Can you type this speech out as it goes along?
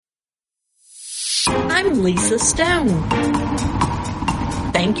I'm Lisa Stone.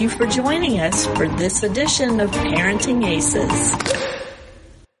 Thank you for joining us for this edition of Parenting Aces.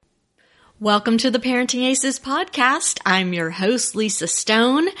 Welcome to the Parenting Aces podcast. I'm your host, Lisa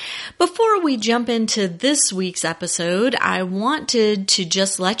Stone. Before we jump into this week's episode, I wanted to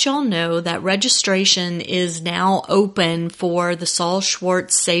just let y'all know that registration is now open for the Saul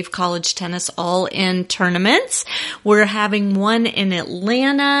Schwartz Safe College Tennis All-In tournaments. We're having one in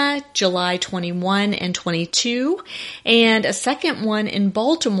Atlanta, July 21 and 22, and a second one in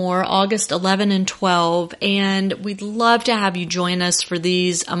Baltimore, August 11 and 12. And we'd love to have you join us for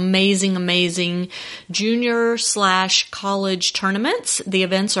these amazing junior/college tournaments. The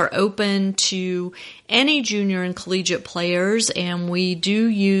events are open to any junior and collegiate players, and we do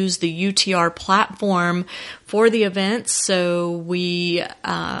use the UTR platform for the events. So we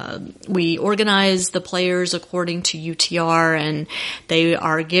organize the players according to UTR, and they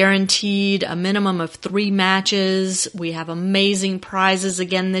are guaranteed a minimum of 3 matches. We have amazing prizes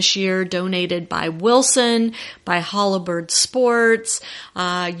again this year, donated by Wilson, by Hollibird Sports,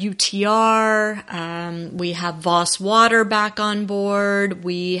 UTR. We have Voss Water back on board.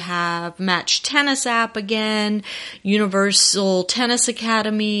 We have Match Tennis app again. Universal Tennis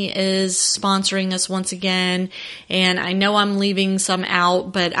Academy is sponsoring us once again. And I know I'm leaving some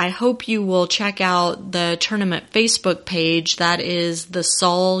out, but I hope you will check out the tournament Facebook page. That is the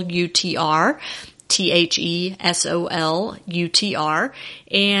Saul UTR. THESOL UTR,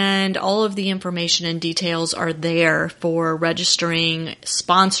 and all of the information and details are there for registering,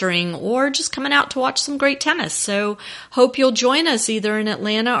 sponsoring, or just coming out to watch some great tennis. So hope you'll join us either in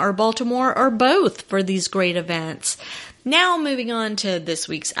Atlanta or Baltimore or both for these great events. Now moving on to this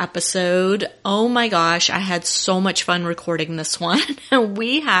week's episode. Oh my gosh, I had so much fun recording this one.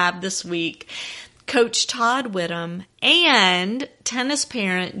 We have this week Coach Todd Whittam and tennis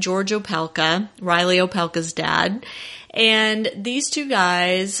parent George Opelka, Riley Opelka's dad. And these two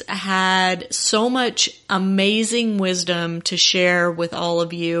guys had so much amazing wisdom to share with all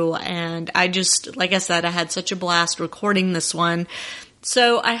of you. And I just, like I said, I had such a blast recording this one.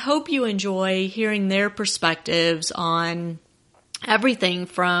 So I hope you enjoy hearing their perspectives on everything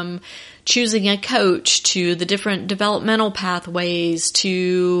from choosing a coach to the different developmental pathways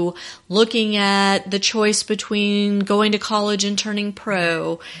to looking at the choice between going to college and turning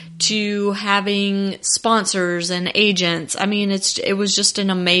pro to having sponsors and agents. I mean, it was just an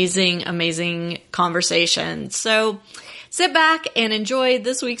amazing conversation. So sit back and enjoy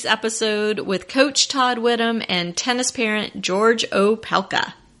this week's episode with Coach Todd Whittam and tennis parent George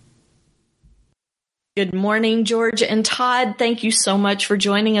Opelka. Good morning, George and Todd. Thank you so much for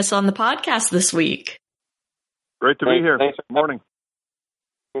joining us on the podcast this week. Great to be here. Thanks. Good morning.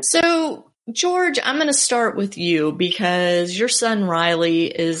 So, George, I'm going to start with you because your son Riley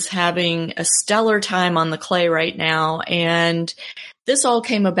is having a stellar time on the clay right now. And this all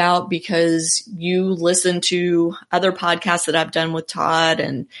came about because you listened to other podcasts that I've done with Todd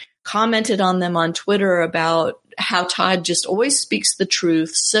and commented on them on Twitter about how Todd just always speaks the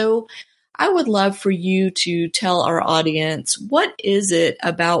truth. So I would love for you to tell our audience, what is it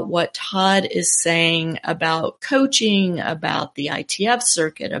about what Todd is saying about coaching, about the ITF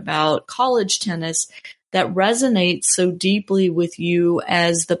circuit, about college tennis that resonates so deeply with you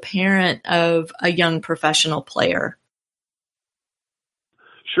as the parent of a young professional player?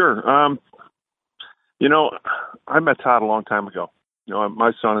 Sure. I met Todd a long time ago.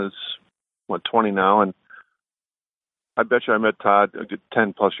 My son is, 20 now, and I bet you I met Todd a good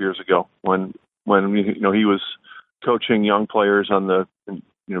 10 plus years ago when he was coaching young players on the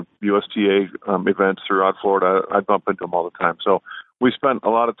USTA events throughout Florida. I bump into him all the time. So we spent a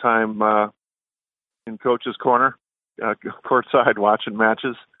lot of time in Coach's Corner, courtside watching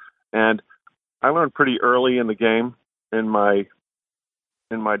matches, and I learned pretty early in the game in my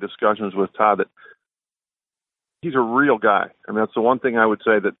discussions with Todd that he's a real guy. I mean, that's the one thing I would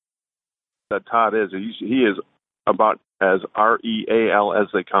say that Todd is. He is about as real as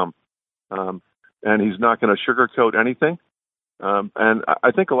they come. And he's not going to sugarcoat anything. And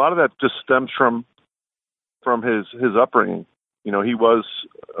I think a lot of that just stems from his upbringing. He was,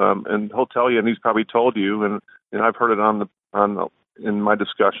 and he'll tell you, and he's probably told you, and I've heard it in my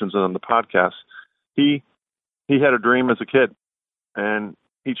discussions and on the podcast. He had a dream as a kid, and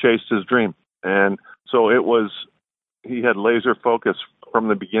he chased his dream. And so he had laser focus from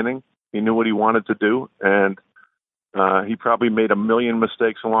the beginning. He knew what he wanted to do, and he probably made a million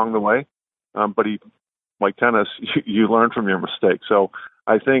mistakes along the way, but like tennis, you learn from your mistakes. So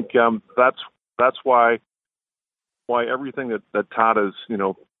I think that's why everything that Todd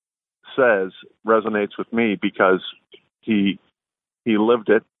says resonates with me, because he lived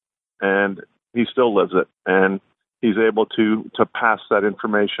it, and he still lives it, and he's able to pass that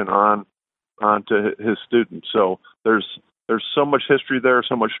information on to his students. So there's so much history there,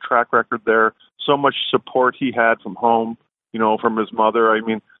 so much track record there, so much support he had from home, from his mother. I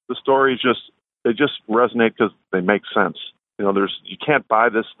mean, the stories they just resonate because they make sense. You can't buy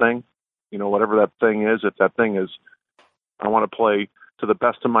this thing, whatever that thing is. If that thing is, I want to play to the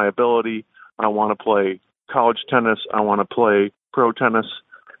best of my ability, I want to play college tennis, I want to play pro tennis,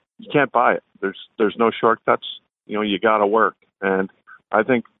 you can't buy it. There's no shortcuts. You got to work. And I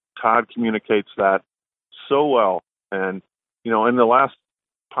think Todd communicates that so well. And, in the last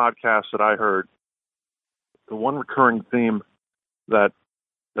podcast that I heard, the one recurring theme that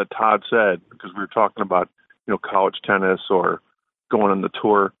Todd said, because we were talking about, college tennis or going on the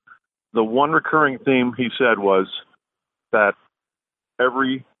tour, the one recurring theme he said was that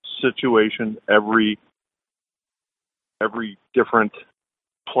every situation, every different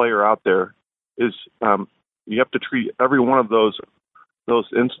player out there is, you have to treat every one of those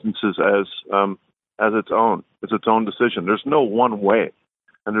instances as its own. It's its own decision. There's no one way,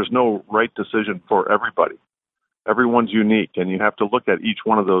 and there's no right decision for everybody. Everyone's unique, and you have to look at each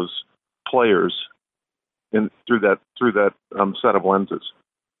one of those players through that set of lenses.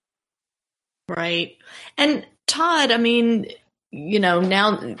 Right. And Todd, I mean,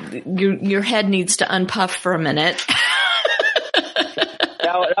 now your head needs to unpuff for a minute.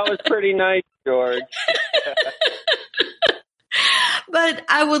 That was pretty nice, George. But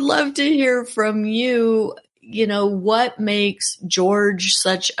I would love to hear from you, what makes George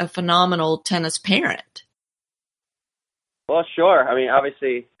such a phenomenal tennis parent? Well, sure. I mean,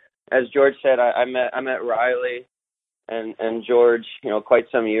 obviously, as George said, I met Riley and George, quite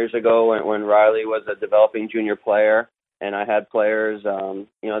some years ago when Riley was a developing junior player, and I had players,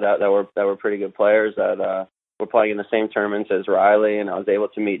 that were pretty good players that were playing in the same tournaments as Riley, and I was able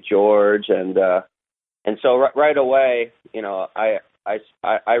to meet George, and so right away,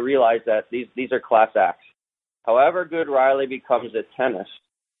 I realized that these are class acts. However good Riley becomes at tennis,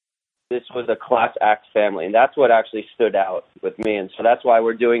 this was a class act family, and that's what actually stood out with me, and so that's why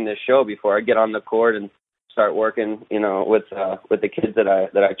we're doing this show before I get on the court and start working, with the kids that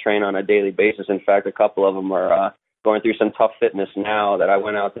I train on a daily basis. In fact, a couple of them are going through some tough fitness now that I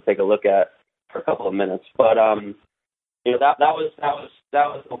went out to take a look at for a couple of minutes. But that was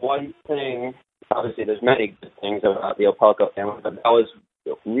the one thing. Obviously, there's many good things about the Opelka family, but that was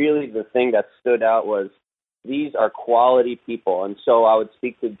really the thing that stood out was these are quality people. And so I would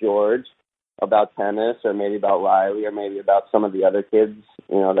speak to George about tennis, or maybe about Riley, or maybe about some of the other kids,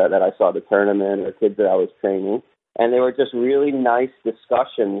 that I saw at the tournament, or kids that I was training. And they were just really nice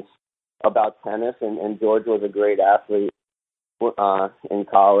discussions about tennis. And George was a great athlete in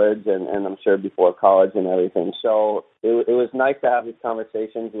college, and I'm sure before college and everything. So it was nice to have these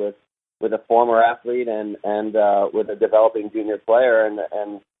conversations with a former athlete and with a developing junior player.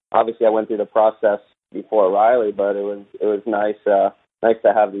 And obviously I went through the process before Riley, but it was nice to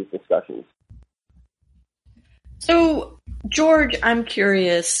have these discussions. So, George, I'm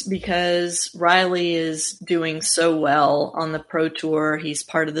curious because Riley is doing so well on the Pro Tour. He's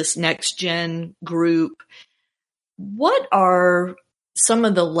part of this next gen group. What are some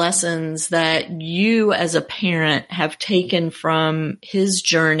of the lessons that you as a parent have taken from his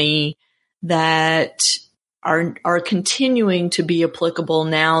journey that are continuing to be applicable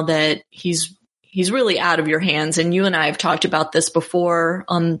now that he's really out of your hands? And you and I have talked about this before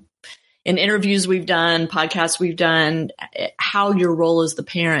in interviews we've done, podcasts we've done, how your role as the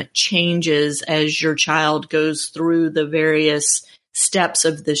parent changes as your child goes through the various steps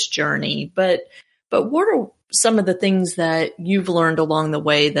of this journey. But what are some of the things that you've learned along the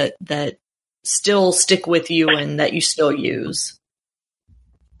way that still stick with you and that you still use?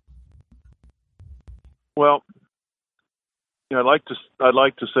 Well, I'd like to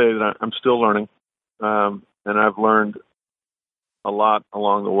say that I'm still learning, and I've learned a lot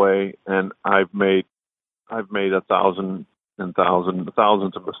along the way, and I've made thousands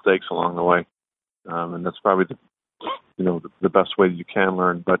of mistakes along the way, and that's probably the best way you can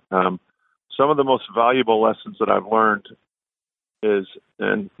learn. But some of the most valuable lessons that I've learned is,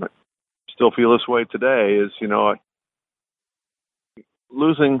 and I still feel this way today, is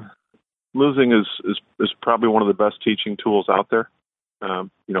losing is probably one of the best teaching tools out there.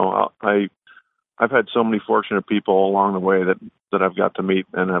 I've had so many fortunate people along the way that I've got to meet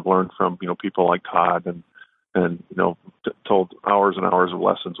and have learned from, people like Todd and told hours and hours of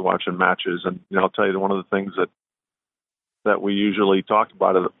lessons watching matches. And, I'll tell you, one of the things that we usually talk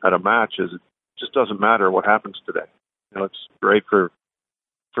about at a match is it just doesn't matter what happens today. It's great for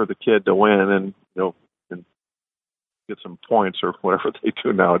the kid to win and get some points or whatever they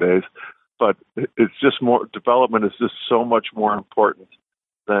do nowadays. but it's just more, development is just so much more important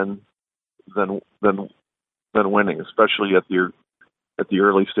than winning, especially at the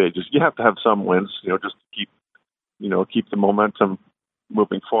early stages. You have to have some wins, just to keep the momentum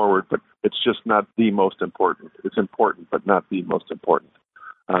moving forward, but it's just not the most important. It's important, but not the most important.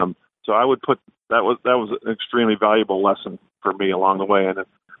 So I would put that was an extremely valuable lesson for me along the way, and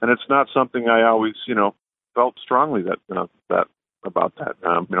it's not something I always felt strongly that about that.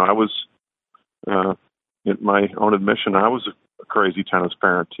 I was in my own admission, I was a crazy tennis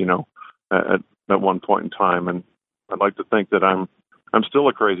parent, at one point in time, and I'd like to think that I'm still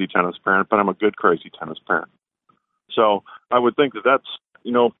a crazy tennis parent, but I'm a good crazy tennis parent. So I would think that that's,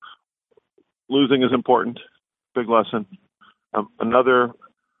 losing is important, big lesson. Another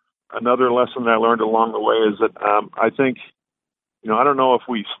lesson that I learned along the way is that I think, I don't know if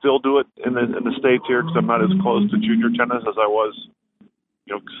we still do it in the States here, because I'm not as close to junior tennis as I was,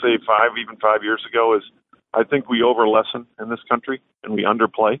 say 5 years ago, is I think we over lesson in this country and we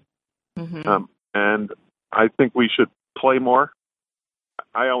underplay. Mm-hmm. And I think we should play more.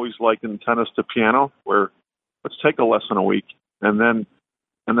 I always liken tennis to piano, where let's take a lesson a week and then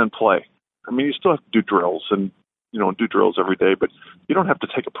play. I mean, you still have to do drills and, do drills every day, but you don't have to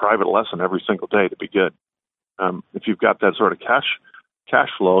take a private lesson every single day to be good. If you've got that sort of cash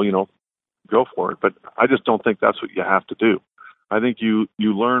flow, go for it. But I just don't think that's what you have to do. I think you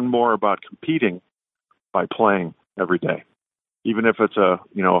learn more about competing by playing every day, even if it's a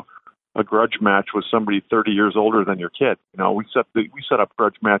grudge match with somebody 30 years older than your kid. We set up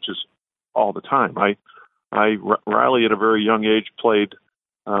grudge matches all the time. Riley at a very young age played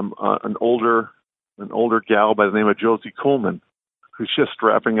an older gal by the name of Josie Coleman, who's just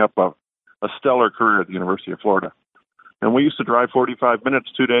wrapping up a stellar career at the University of Florida. And we used to drive 45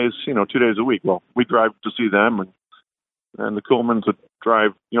 minutes, 2 days a week. Well, we drive to see them, and the Colemans would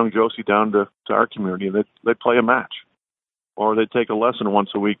drive young Josie down to our community, and they'd play a match. Or they'd take a lesson once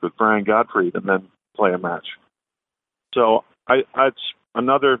a week with Brian Gottfried and then play a match. So it's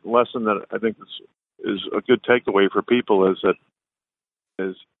another lesson that I think is a good takeaway for people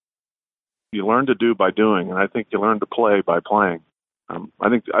is you learn to do by doing, and I think you learn to play by playing. I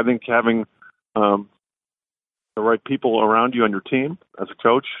think having the right people around you on your team as a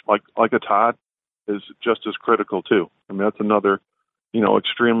coach, like a Todd, is just as critical too. I mean, that's another,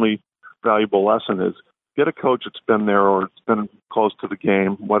 extremely valuable lesson is get a coach that's been there or it's been close to the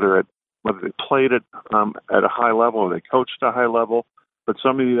game, whether they played it at a high level or they coached at a high level, but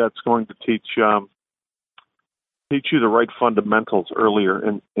somebody that's going to teach you the right fundamentals earlier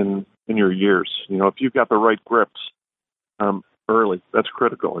in your years. If you've got the right grips early, that's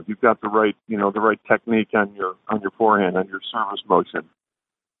critical. If you've got the right technique on your forehand, on your service motion,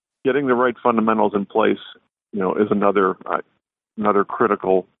 getting the right fundamentals in place, is another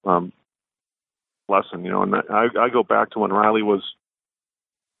critical lesson. And I go back to when Riley was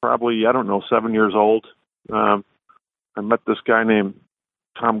probably 7 years old. I met this guy named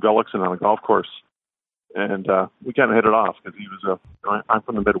Tom Gullickson on a golf course. And we kind of hit it off because he was I'm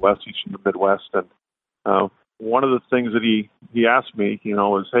from the Midwest, he's from the Midwest. And one of the things that he asked me,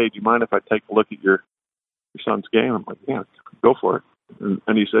 was, hey, do you mind if I take a look at your son's game? I'm like, yeah, go for it.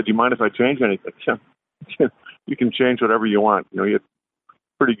 And he said, do you mind if I change anything? Yeah, you can change whatever you want. He had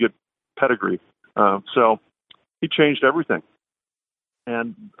pretty good pedigree. So he changed everything.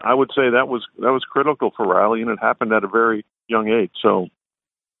 And I would say that was critical for Riley, and it happened at a very young age. So,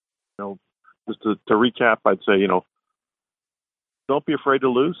 just to recap, I'd say, don't be afraid to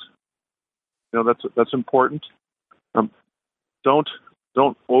lose. That's important. Don't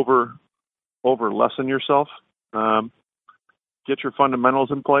over lessen yourself. Get your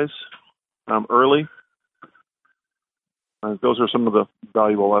fundamentals in place early. Those are some of the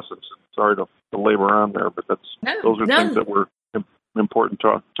valuable lessons. Sorry to labor on there, but those are things that were important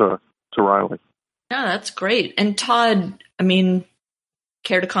to Riley. No, that's great. And Todd,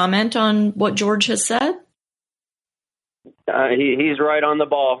 care to comment on what George has said? He's right on the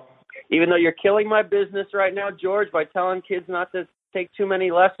ball. Even though you're killing my business right now, George, by telling kids not to take too many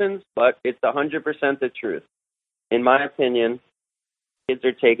lessons, but it's 100% the truth. In my opinion, kids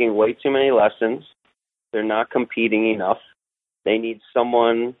are taking way too many lessons. They're not competing enough. They need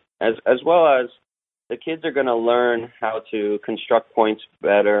someone, as well as the kids are going to learn how to construct points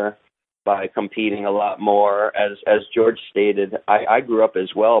better by competing a lot more. As George stated, I grew up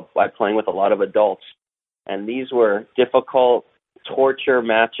as well by playing with a lot of adults. And these were difficult torture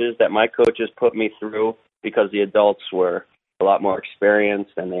matches that my coaches put me through because the adults were a lot more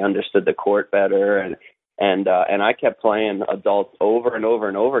experienced and they understood the court better. And I kept playing adults over and over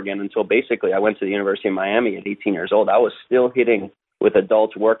and over again until basically I went to the University of Miami at 18 years old. I was still hitting with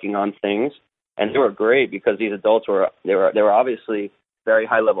adults working on things, and they were great because these adults were obviously very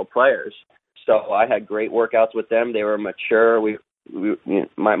high level players. So I had great workouts with them. They were mature.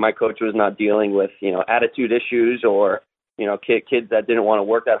 My coach was not dealing with attitude issues or kids that didn't want to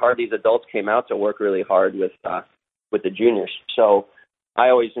work that hard. These adults came out to work really hard with the juniors. So I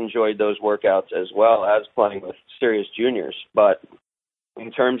always enjoyed those workouts as well as playing with serious juniors. But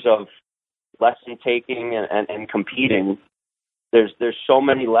in terms of lesson taking and competing, there's so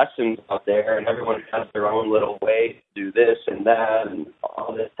many lessons out there, and everyone has their own little way to do this and that and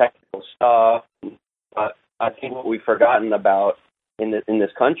all this technical stuff. But I think what we've forgotten about in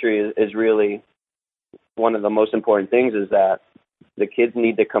this country is really one of the most important things is that the kids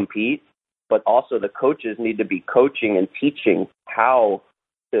need to compete, but also the coaches need to be coaching and teaching how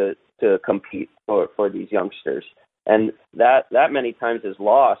to compete for these youngsters. And that many times is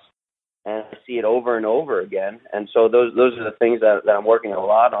lost. And I see it over and over again. And so those are the things that I'm working a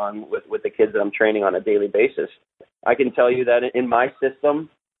lot on with the kids that I'm training on a daily basis. I can tell you that in my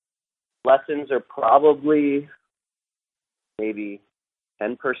system, lessons are probably maybe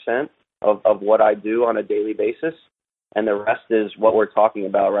 10% of what I do on a daily basis. And the rest is what we're talking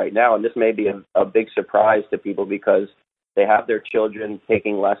about right now. And this may be a big surprise to people because they have their children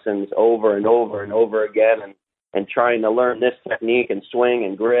taking lessons over and over and over again and trying to learn this technique and swing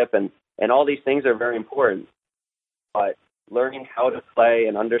and grip and all these things are very important. But learning how to play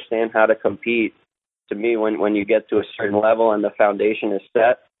and understand how to compete, to me, when you get to a certain level and the foundation is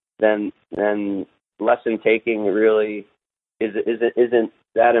set, then lesson taking really isn't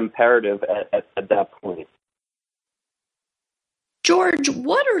that imperative at that point. George,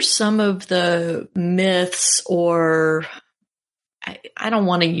 what are some of the myths, or I don't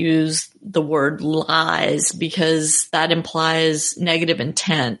want to use the word lies because that implies negative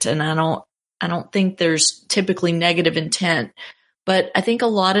intent, and I don't think there's typically negative intent, but I think a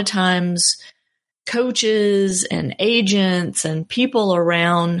lot of times coaches and agents and people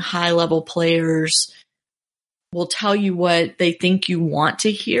around high-level players will tell you what they think you want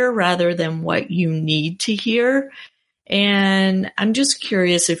to hear rather than what you need to hear. And I'm just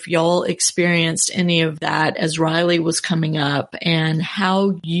curious if y'all experienced any of that as Riley was coming up and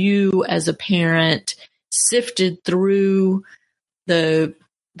how you as a parent sifted through the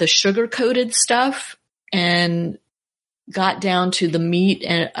sugar-coated stuff and got down to the meat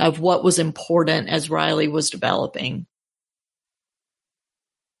of what was important as Riley was developing.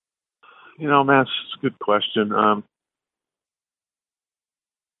 Matt, it's a good question.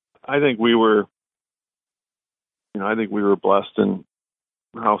 I think we were blessed in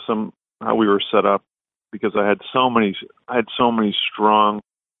how we were set up because I had so many strong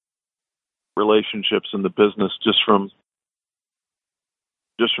relationships in the business just from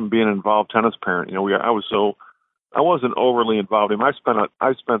being an involved tennis parent. I wasn't overly involved.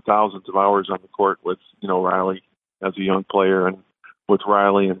 I spent thousands of hours on the court with Riley as a young player and with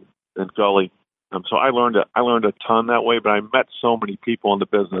Riley and Gully. So I learned a ton that way. But I met so many people in the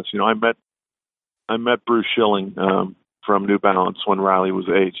business. I met Bruce Schilling from New Balance when Riley was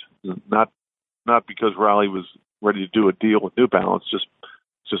age. Not because Riley was ready to do a deal with New Balance, just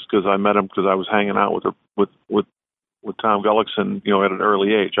because I met him because I was hanging out with Tom Gullickson, at an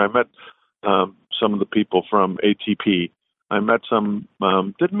early age. I met some of the people from ATP. I met some.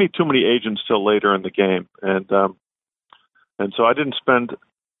 Didn't meet too many agents till later in the game, and so I didn't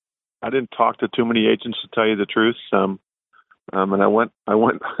talk to too many agents, to tell you the truth. And I went.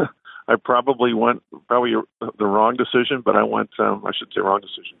 I probably went the wrong decision, but I went. I should say wrong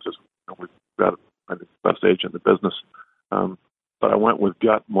decision because we've got the best agent in the business. But I went with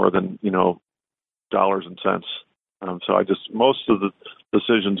gut more than dollars and cents. So most of the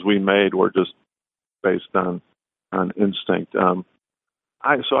decisions we made were just based on instinct. I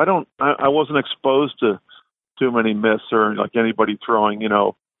wasn't exposed to too many myths or like anybody throwing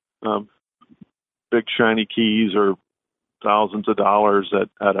big shiny keys or thousands of dollars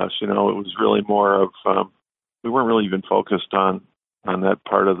at us. It was really more of we weren't really even focused on that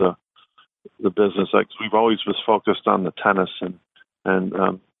part of the business. Like we've always was focused on the tennis and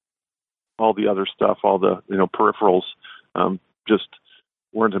all the other stuff, all the peripherals, just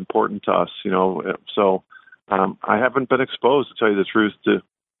weren't important to us. So I haven't been exposed, to tell you the truth,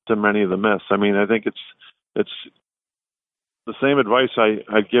 to many of the myths. I mean, I think it's the same advice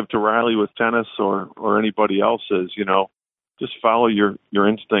I give to Riley with tennis or anybody else is, just follow your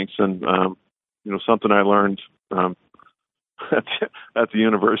instincts. And, something I learned at the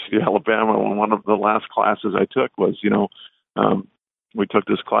University of Alabama, one of the last classes I took was, we took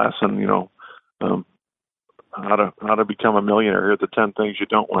this class on, how to become a millionaire. Here are the 10 things you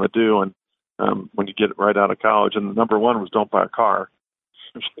don't want to do. And when you get right out of college. And the number one was don't buy a car,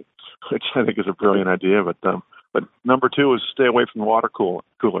 which I think is a brilliant idea. But number two is stay away from the water cooler.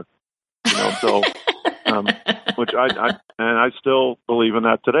 So which I still believe in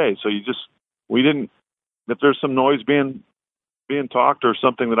that today. So if there's some noise being talked or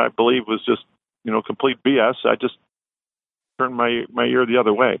something that I believe was just complete BS, I just turn my ear the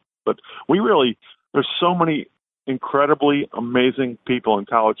other way. But there's so many incredibly amazing people in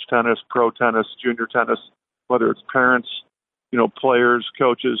college tennis, pro tennis, junior tennis, whether it's parents, players,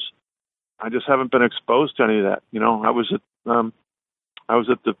 coaches. I just haven't been exposed to any of that. I was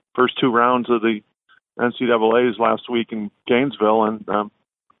at the first two rounds of the NCAAs last week in Gainesville and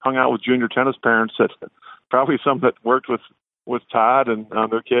hung out with junior tennis parents that probably some that worked with Todd and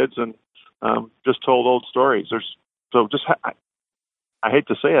their kids and just told old stories. I hate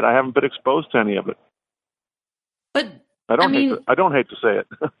to say it, I haven't been exposed to any of it. But I don't hate to say it.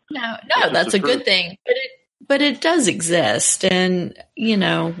 No, that's a good thing. But it does exist, and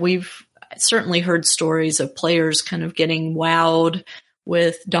we've certainly heard stories of players kind of getting wowed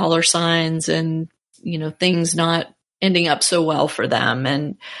with dollar signs and things not ending up so well for them,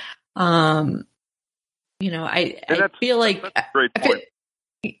 and I feel like that's a great point.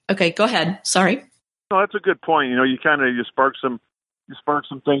 Okay, go ahead. Sorry. No, that's a good point. You spark some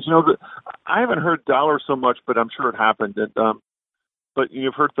things. I haven't heard dollar so much, but I'm sure it happened. And, but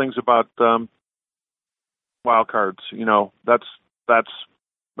you've heard things about wild cards. That's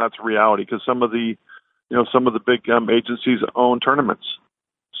reality because some of the big agencies own tournaments.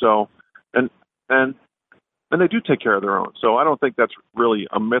 So and they do take care of their own. So I don't think that's really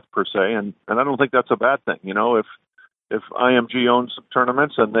a myth per se, and I don't think that's a bad thing. If IMG owns some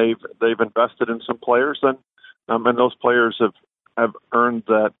tournaments and they've invested in some players, then and those players have earned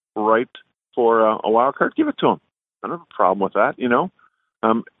that right for a wild card, give it to them. I don't have a problem with that,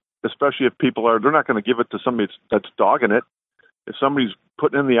 especially if they're not going to give it to somebody that's dogging it. If somebody's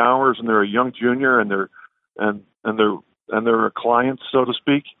putting in the hours and they're a young junior and they're a client, so to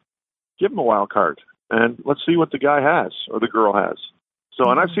speak, give them a wild card and let's see what the guy has or the girl has. So,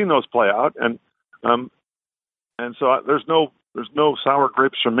 and I've seen those play out, and so there's no sour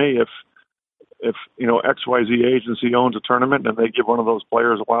grapes for me if XYZ agency owns a tournament and they give one of those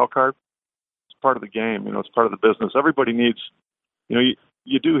players a wild card. It's part of the game, it's part of the business. Everybody needs, you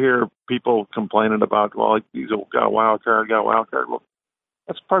do hear people complaining about, well, he's got a wild card. Well,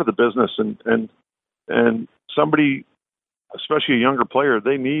 that's part of the business, and somebody, especially a younger player,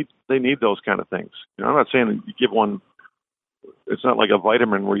 they need those kind of things. I'm not saying that you give one. It's not like a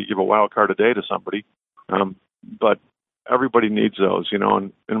vitamin where you give a wild card a day to somebody, but everybody needs those,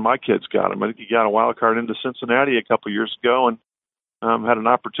 and my kids got them. I think he got a wild card into Cincinnati a couple of years ago and had an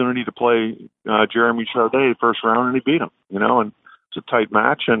opportunity to play Jeremy Chardet first round, and he beat him, and it's a tight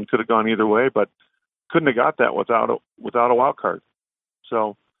match and could have gone either way, but couldn't have got that without a wild card.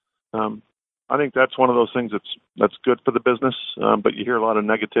 So I think that's one of those things that's good for the business, but you hear a lot of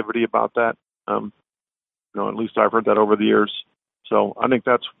negativity about that. At least I've heard that over the years. So I think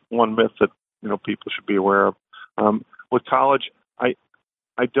that's one myth that people should be aware of. With college, I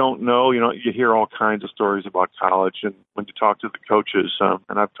don't know. You hear all kinds of stories about college, and when you talk to the coaches,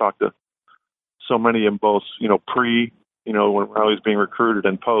 and I've talked to so many in both, pre, when Riley's being recruited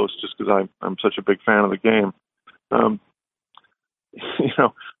and post, just because I'm such a big fan of the game. I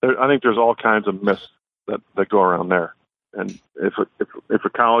think there's all kinds of myths that go around there, and if a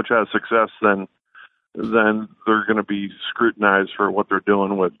college has success, then they're going to be scrutinized for what they're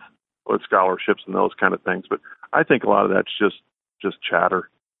doing with scholarships and those kind of things. But I think a lot of that's just chatter.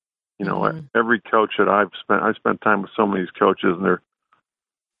 Every coach that I spent time with so many of these coaches, and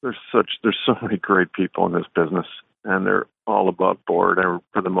there's so many great people in this business, and they're all above board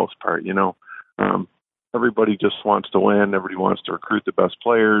for the most part. Everybody just wants to win. Everybody wants to recruit the best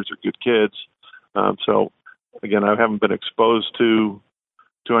players or good kids. So again, I haven't been exposed to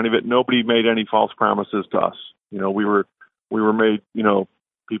any of it. Nobody made any false promises to us. We were made,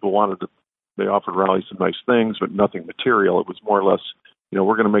 people they offered Riley some nice things, but nothing material. It was more or less,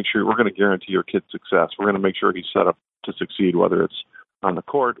 we're going to make sure, we're going to guarantee your kid's success. We're going to make sure he's set up to succeed, whether it's on the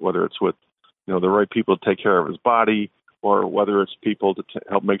court, whether it's with, the right people to take care of his body, or whether it's people to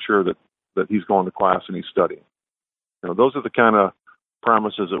help make sure that he's going to class and he's studying. Those are the kind of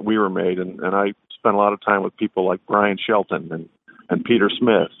promises that we were made. And I spent a lot of time with people like Brian Shelton and Peter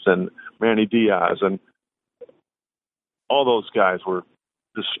Smith and Manny Diaz, and all those guys were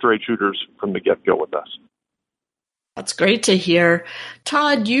just straight shooters from the get-go with us. That's great to hear.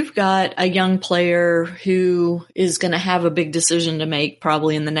 Todd, you've got a young player who is going to have a big decision to make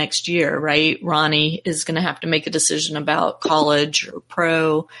probably in the next year, right? Ronnie is going to have to make a decision about college or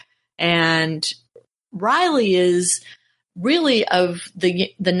pro. And Riley is really, of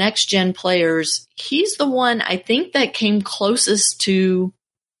the next gen players, he's the one I think that came closest to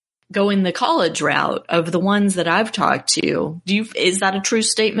going the college route of the ones that I've talked to. Is that a true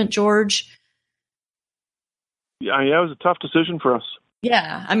statement, George? Yeah, it was a tough decision for us.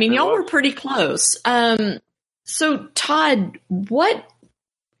 Yeah, I mean, y'all were pretty close. So Todd, what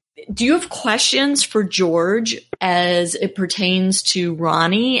do you have questions for George as it pertains to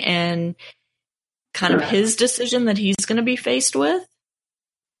Ronnie and kind of his decision that he's going to be faced with?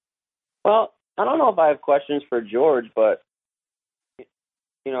 Well, I don't know if I have questions for George, but,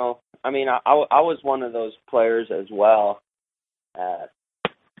 you know, I mean, I was one of those players as well.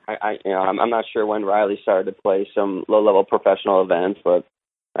 I'm not sure when Riley started to play some low-level professional events, but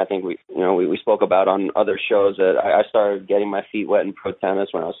I think we spoke about on other shows that I started getting my feet wet in pro tennis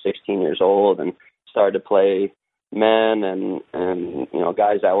when I was 16 years old and started to play men and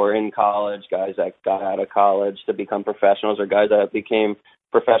guys that were in college, guys that got out of college to become professionals, or guys that became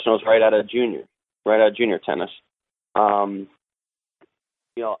professionals right out of junior tennis. I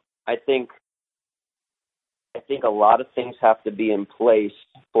think a lot of things have to be in place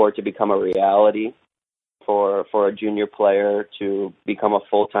for it to become a reality for a junior player to become a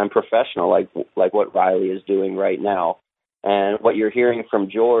full-time professional like what Riley is doing right now. And what you're hearing from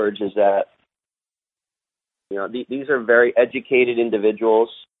George is that, you know, these are very educated individuals.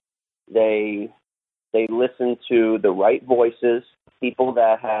 They listen to the right voices, people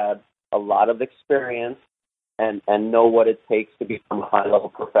that have a lot of experience and know what it takes to become a high-level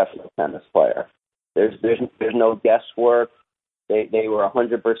professional tennis player. There's no guesswork. They were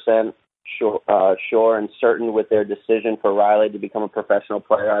 100% sure and certain with their decision for Riley to become a professional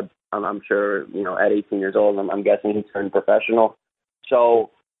player. I'm sure, you know, at 18 years old, I'm guessing he turned professional.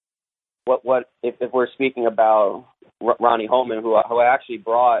 So what if we're speaking about Ronnie Holman, who I actually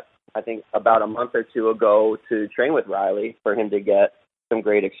brought, I think, about a month or two ago to train with Riley for him to get some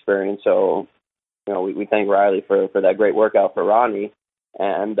great experience. So, you know, we thank Riley for that great workout for Ronnie.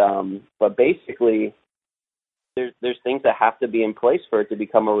 And but basically, there's things that have to be in place for it to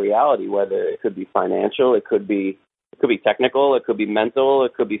become a reality. Whether it could be financial, it could be technical, it could be mental,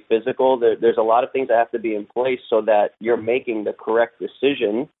 it could be physical. There's a lot of things that have to be in place so that you're making the correct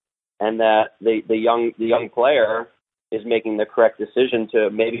decision, and that the young player is making the correct decision to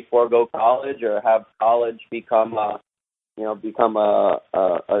maybe forego college or have college become a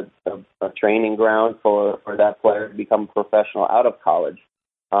training ground for that player to become professional out of college.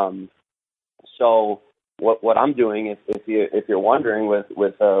 So what I'm doing, if you're wondering,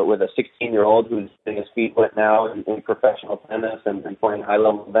 with a 16-year-old who's getting his feet wet now in professional tennis and playing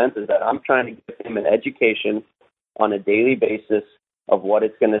high-level events, is that I'm trying to give him an education on a daily basis of what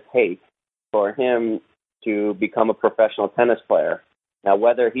it's going to take for him to become a professional tennis player. Now,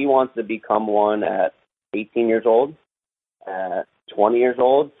 whether he wants to become one at 18 years old, at 20 years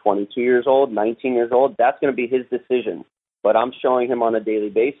old, 22 years old, 19 years old, that's going to be his decision. But I'm showing him on a daily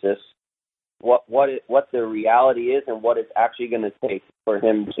basis what the reality is and what it's actually going to take for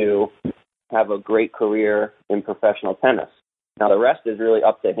him to have a great career in professional tennis. Now, the rest is really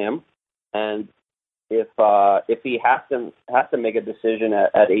up to him. And if he has to make a decision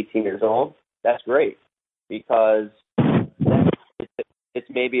at 18 years old, that's great, because it's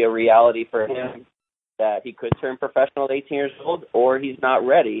maybe a reality for him that he could turn professional at 18 years old, or he's not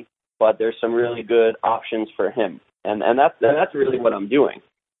ready, but there's some really good options for him. And that's really what I'm doing.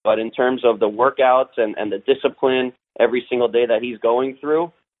 But in terms of the workouts and the discipline every single day that he's going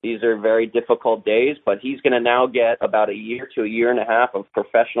through, these are very difficult days, but he's going to now get about a year to a year and a half of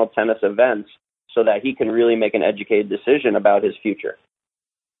professional tennis events so that he can really make an educated decision about his future.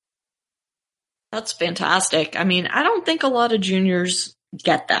 That's fantastic. I mean, I don't think a lot of juniors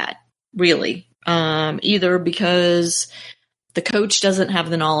get that, really, either because the coach doesn't have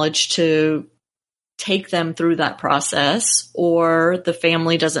the knowledge to take them through that process, or the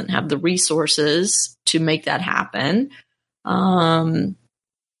family doesn't have the resources to make that happen. So,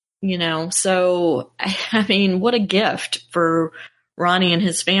 I mean, what a gift for Ronnie and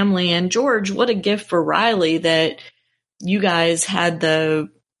his family. And George, what a gift for Riley that you guys had the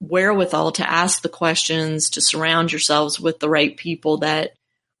wherewithal to ask the questions, to surround yourselves with the right people that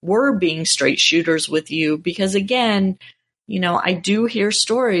were being straight shooters with you. Because again, I do hear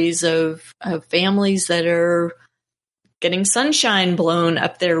stories of families that are getting sunshine blown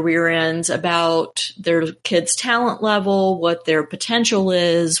up their rear ends about their kids' talent level, what their potential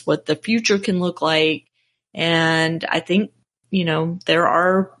is, what the future can look like. And I think, there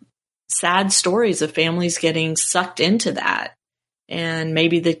are sad stories of families getting sucked into that. And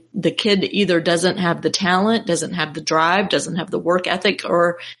maybe the kid either doesn't have the talent, doesn't have the drive, doesn't have the work ethic,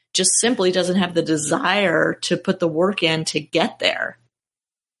 or just simply doesn't have the desire to put the work in to get there.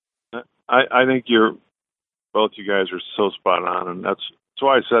 I think both you guys are so spot on, and that's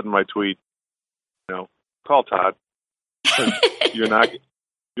why I said in my tweet, call Todd. You're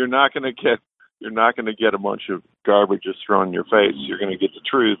not going to get a bunch of garbage just thrown in your face. You're going to get the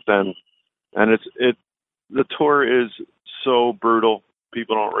truth, and the tour is so brutal.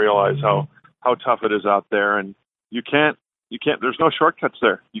 People don't realize how tough it is out there, and you can't. There's no shortcuts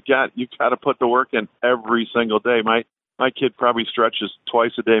there. You got to put the work in every single day. My kid probably stretches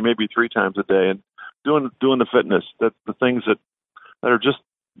twice a day, maybe 3 times a day, and doing the fitness, the things that are just,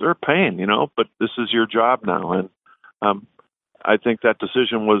 they're a pain, but this is your job now. And I think that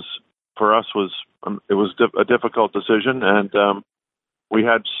decision for us was a difficult decision. And we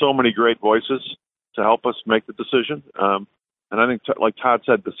had so many great voices to help us make the decision. And I think, like Todd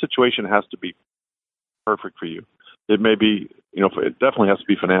said, the situation has to be perfect for you. It may be, it definitely has to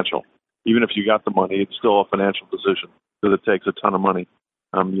be financial. Even if you got the money, it's still a financial decision because it takes a ton of money.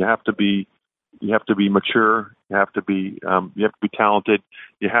 You have to be mature. You have to be talented.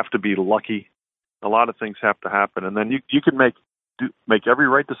 You have to be lucky. A lot of things have to happen, and then you can make every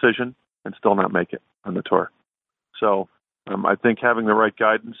right decision and still not make it on the tour. So I think having the right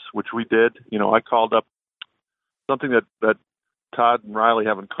guidance, which we did. I called up something that Todd and Riley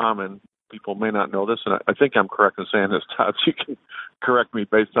have in common. People may not know this, and I think I'm correct in saying this, Todd. So you can correct me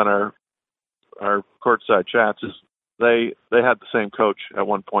based on our courtside chats. Is they had the same coach at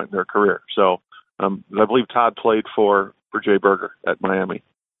one point in their career. So I believe Todd played for Jay Berger at Miami.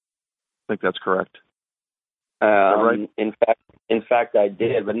 I think that's correct. Right? In fact, I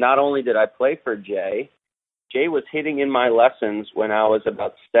did. But not only did I play for Jay was hitting in my lessons when I was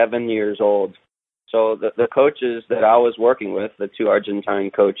about 7 years old. So the coaches that I was working with, the 2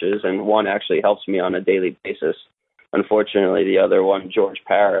 Argentine coaches, and one actually helps me on a daily basis. Unfortunately, the other one, George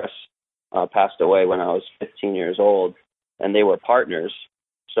Paris, passed away when I was 15 years old, and they were partners.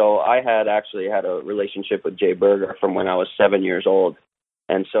 So I had actually had a relationship with Jay Berger from when I was 7 years old.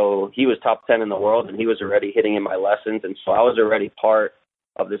 And so he was top 10 in the world, and he was already hitting in my lessons. And so I was already part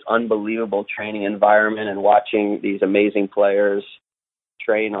of this unbelievable training environment and watching these amazing players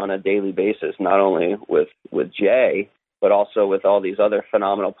train on a daily basis, not only with Jay, but also with all these other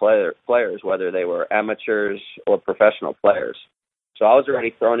phenomenal players, whether they were amateurs or professional players. So I was already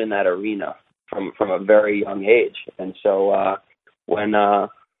thrown in that arena from a very young age. And so when I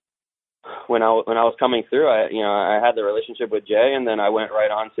was coming through, I had the relationship with Jay, and then I went right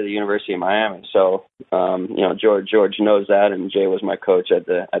on to the University of Miami. So George knows that, and Jay was my coach at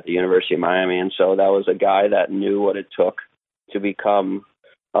the University of Miami, and so that was a guy that knew what it took to become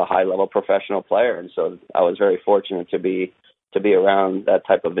a high-level professional player. And so I was very fortunate to be around that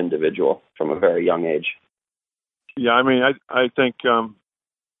type of individual from a very young age. Yeah, I mean, I think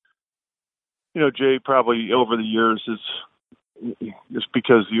Jay probably over the years is just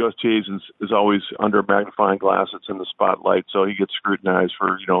because the USTA is always under a magnifying glass. It's in the spotlight, so he gets scrutinized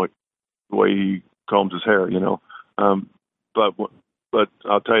for the way he combs his hair. But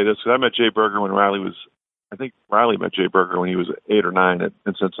I'll tell you this: 'cause I met Jay Berger when I think Riley met Jay Berger when he was 8 or 9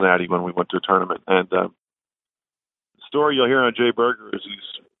 in Cincinnati when we went to a tournament. And the story you'll hear on Jay Berger is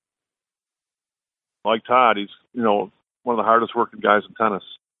he's like Todd. He's one of the hardest working guys in tennis.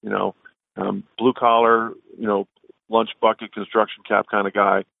 Blue collar, lunch bucket, construction cap kind of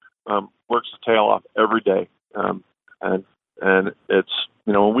guy. Works his tail off every day. And it's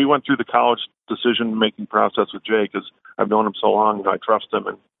when we went through the college decision making process with Jay, because I've known him so long and I trust him,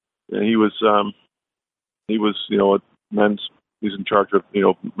 and he was he's in charge of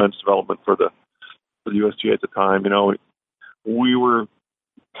men's development for the USGA at the time. We were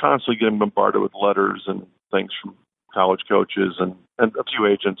constantly getting bombarded with letters and things from college coaches and a few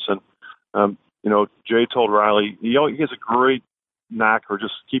agents, and Jay told Riley he has a great knack for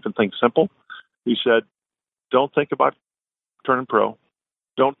just keeping things simple. He said, don't think about turning pro,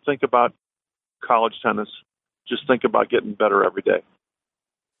 don't think about college tennis, just think about getting better every day.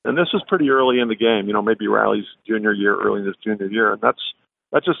 And this is pretty early in the game, maybe Riley's early in his junior year. And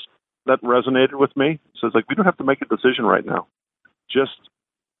that resonated with me. So it's like, we don't have to make a decision right now. Just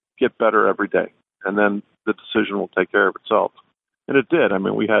get better every day. And then the decision will take care of itself. And it did. I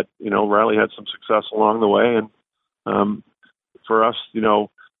mean, we had, Riley had some success along the way. And for us,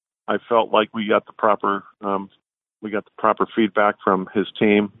 I felt like we got the proper feedback from his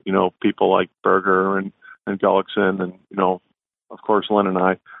team, people like Berger and Gullickson and, of course, Len and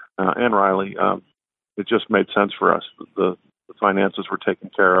I, and Riley. It just made sense for us. The finances were taken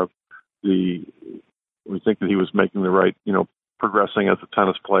care of. We think that he was making the right, progressing as a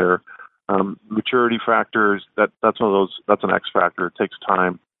tennis player. Maturity factors, that's one of those, that's an X factor. It takes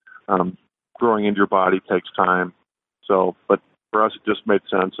time. Growing into your body takes time. So, but for us, it just made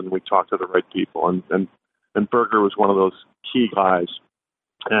sense, and we talked to the right people. And Berger was one of those key guys.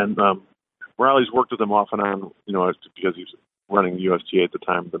 And Riley's worked with him off and on, because he was running the USTA at the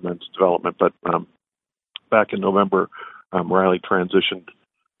time, the men's development. But back in November, Riley transitioned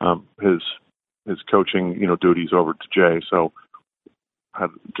his coaching, duties over to Jay. So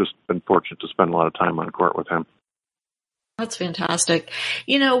I've just been fortunate to spend a lot of time on court with him. That's fantastic.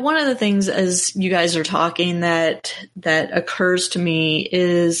 One of the things as you guys are talking that occurs to me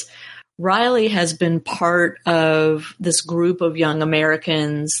is Riley has been part of this group of young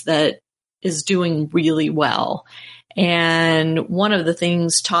Americans that is doing really well. And one of the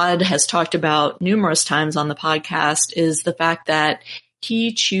things Todd has talked about numerous times on the podcast is the fact that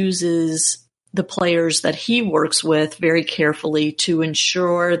he chooses the players that he works with very carefully to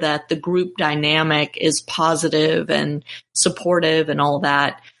ensure that the group dynamic is positive and supportive and all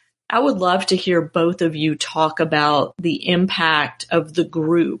that. I would love to hear both of you talk about the impact of the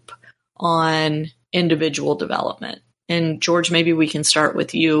group on individual development. And George, maybe we can start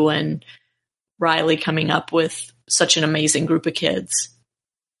with you and Riley coming up with such an amazing group of kids.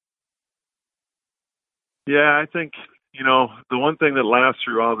 Yeah, I think, the one thing that lasts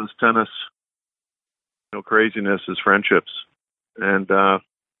through all this tennis craziness is friendships, and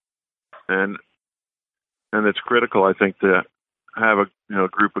it's critical, I think, to have a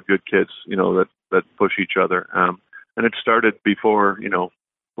group of good kids, that push each other. And it started before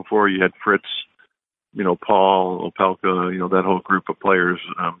you had Fritz, Paul, Opelka, that whole group of players,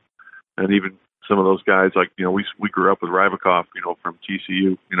 and even some of those guys like we grew up with Rybakov, from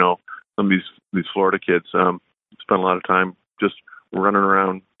TCU, some of these Florida kids. Spent a lot of time just running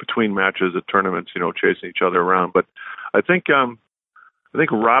around between matches at tournaments, chasing each other around. But I think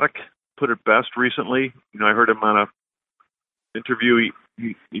Roddick put it best recently. I heard him on a interview.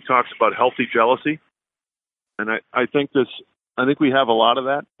 He talks about healthy jealousy, and I think we have a lot of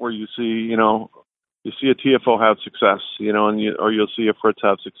that where you see a TFO have success, or you'll see a Fritz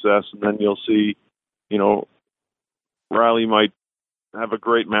have success, and then you'll see, Riley might have a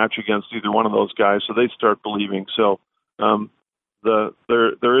great match against either one of those guys, so they start believing. So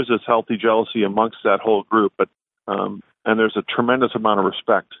there is this healthy jealousy amongst that whole group, but and there's a tremendous amount of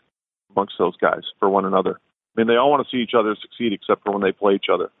respect amongst those guys for one another. I mean, they all want to see each other succeed, except for when they play each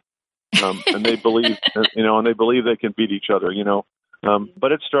other, and they believe, and they believe they can beat each other,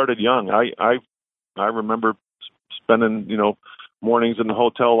 But it started young. I remember spending mornings in the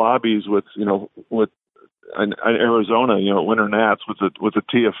hotel lobbies with in Arizona, Winter Nats with a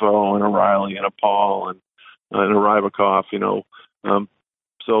TFO and a Riley and a Paul and a Rybakov,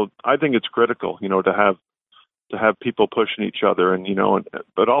 So I think it's critical, to have people pushing each other, and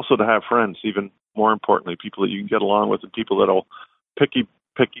but also to have friends. Even more importantly, people that you can get along with, and people that'll pick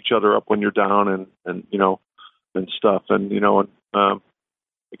each other up when you're down, and stuff. And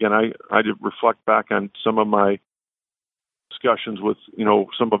again, I did reflect back on some of my discussions with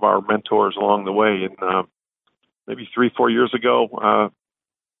some of our mentors along the way, and maybe 3-4 years ago,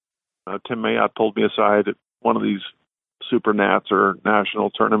 Tim Mayotte pulled me aside at one of these Super Nats or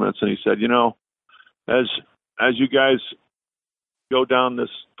national tournaments, and he said, as you guys go down this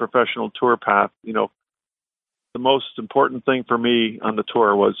professional tour path, the most important thing for me on the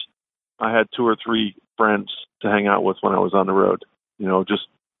tour was I had 2 or 3 friends to hang out with when I was on the road, just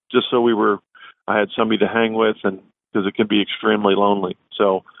so I had somebody to hang with, and because it can be extremely lonely.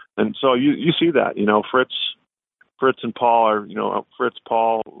 So you see that, Fritz and Paul are, Fritz,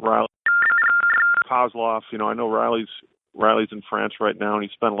 Paul, Riley, Kozlov. I know Riley's in France right now, and he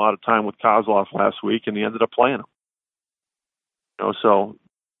spent a lot of time with Kozlov last week, and he ended up playing him. So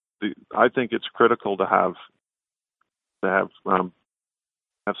I think it's critical to have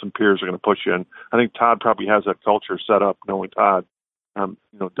some peers who are going to push you. And I think Todd probably has that culture set up, knowing Todd, down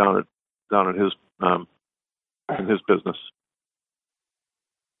at his in his business.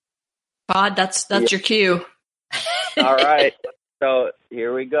 Todd, that's your cue. All right. So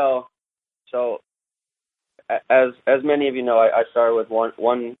here we go. So as many of you know, I started with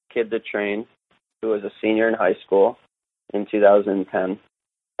one kid to train who was a senior in high school in 2010.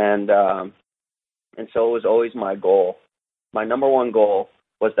 And so it was always my goal. My number one goal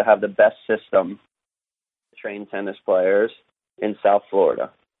was to have the best system to train tennis players in South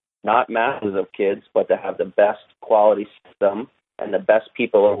Florida. Not masses of kids, but to have the best quality system and the best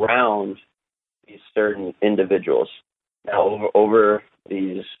people around these certain individuals. Now, over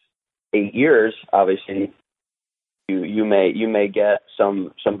these 8 years, obviously, you may get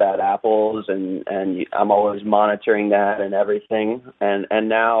some bad apples, and I'm always monitoring that and everything. And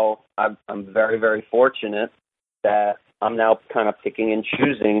now I'm very, very fortunate that I'm now kind of picking and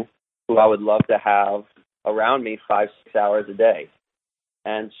choosing who I would love to have around me 5-6 hours a day.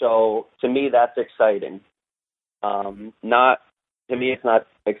 And so to me, that's exciting. To me, it's not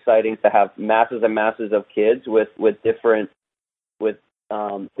exciting to have masses and masses of kids with different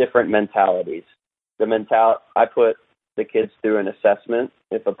mentalities. I put the kids through an assessment.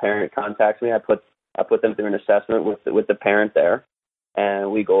 If a parent contacts me, I put them through an assessment with the parent there,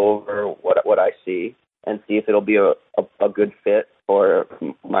 and we go over what I see and see if it'll be a good fit for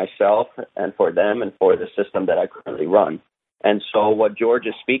myself and for them and for the system that I currently run. And so what George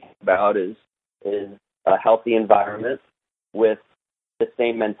is speaking about is a healthy environment with the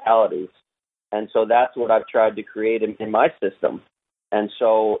same mentalities. And so that's what I've tried to create in my system. And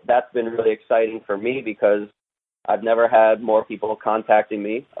so that's been really exciting for me because I've never had more people contacting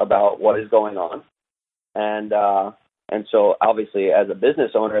me about what is going on. And so obviously as a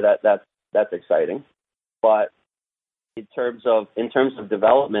business owner, that's exciting. But in terms of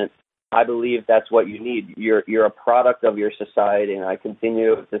development, I believe that's what you need. You're a product of your society, and I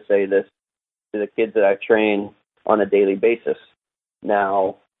continue to say this to the kids that I train on a daily basis.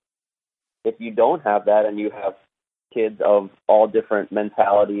 Now, if you don't have that and you have kids of all different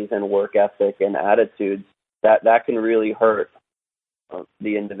mentalities and work ethic and attitudes, that can really hurt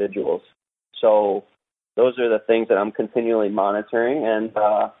the individuals. So those are the things that I'm continually monitoring,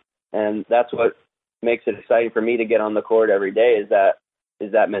 and that's what makes it exciting for me to get on the court every day is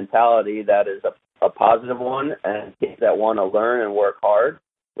that mentality that is a positive one, and kids that want to learn and work hard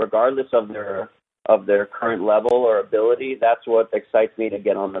regardless of their current level or ability. That's what excites me to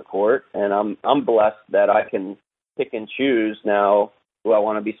get on the court, and I'm blessed that I can pick and choose now who I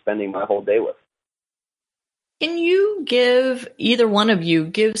want to be spending my whole day with. Can you either one of you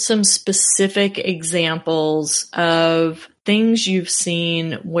give some specific examples of things you've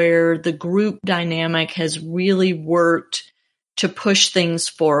seen where the group dynamic has really worked to push things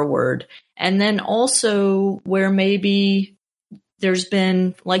forward? And then also where maybe there's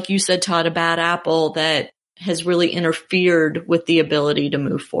been, like you said, Todd, a bad apple that has really interfered with the ability to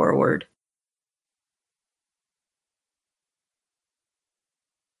move forward?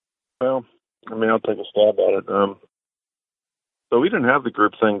 Well, I mean, I'll take a stab at it. So we didn't have the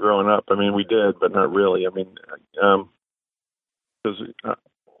group thing growing up. I mean, we did, but not really. I mean, because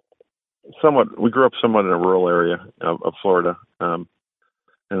we grew up somewhat in a rural area of Florida, and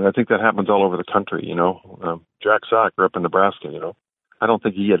I think that happens all over the country. You know, Jack Sock grew up in Nebraska. You know, I don't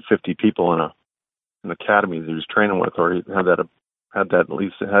think he had 50 people in an academy that he was training with, or he had that at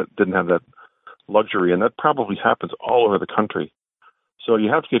least didn't have that luxury, and that probably happens all over the country. So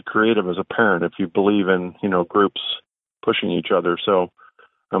you have to get creative as a parent if you believe in, you know, groups pushing each other. So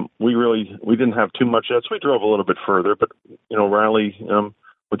we didn't have too much of that. So we drove a little bit further, but, you know, Riley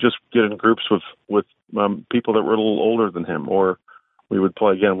would just get in groups with people that were a little older than him, or we would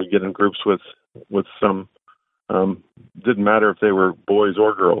play again. We'd get in groups with some, didn't matter if they were boys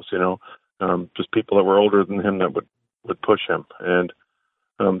or girls, you know, just people that were older than him that would push him. And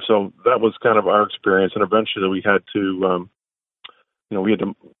so that was kind of our experience. And eventually we had to, you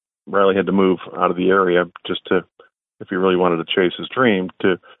know, Riley had to move out of the area just to, if he really wanted to chase his dream,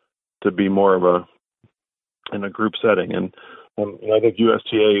 to be more of in a group setting. And you know, I think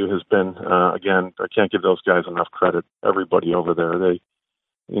USTA has been, again, I can't give those guys enough credit. Everybody over there,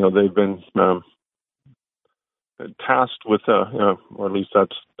 they've been tasked with, or at least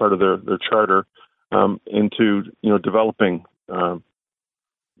that's part of their charter, into, you know, developing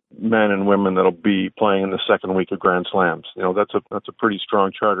men and women that'll be playing in the second week of Grand Slams. You know, that's a pretty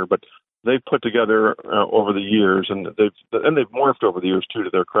strong charter, but they've put together over the years, and they've morphed over the years too, to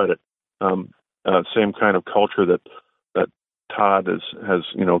their credit. Same kind of culture that Todd has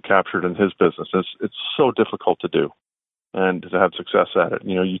you know, captured in his business. It's so difficult to do, and to have success at it.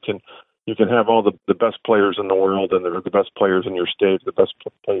 You know, you can have all the best players in the world, and they're the best players in your state, the best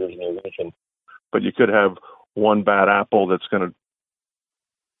players in your region, but you could have one bad apple that's going to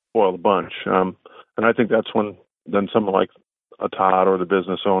spoil the bunch. And I think that's when then someone like a Todd or the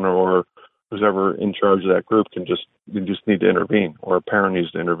business owner or who's ever in charge of that group you just need to intervene, or a parent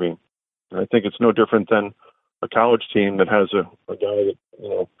needs to intervene. And I think it's no different than a college team that has a guy that, you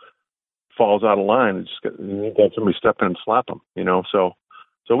know, falls out of line. You need to have somebody step in and slap him, you know. So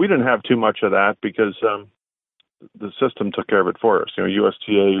we didn't have too much of that because the system took care of it for us. You know,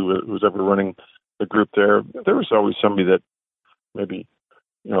 USTA, who was ever running the group there was always somebody that maybe,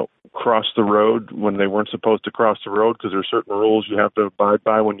 you know, crossed the road when they weren't supposed to cross the road, because there are certain rules you have to abide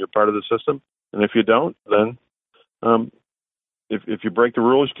by when you're part of the system. And if you don't, then if you break the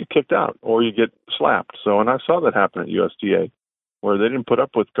rules, you get kicked out or you get slapped. So, and I saw that happen at USDA, where they didn't put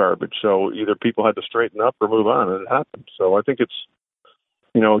up with garbage. So either people had to straighten up or move on, and it happened. So I think it's,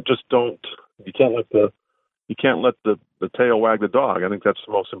 just you can't let the tail wag the dog. I think that's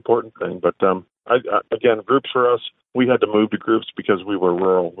the most important thing. But again, groups for us, we had to move to groups because we were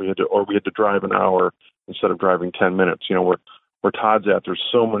rural. We had to drive an hour instead of driving 10 minutes. Where Todd's at, there's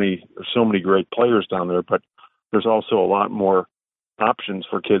so many great players down there, but there's also a lot more options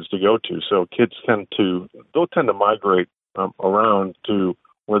for kids to go to. So kids tend to migrate around to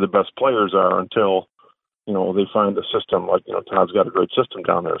where the best players are until they find a system like Todd's got a great system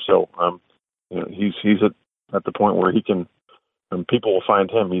down there. So he's at the point where he can, and people will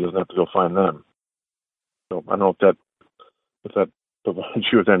find him. He doesn't have to go find them. So I don't know if that provides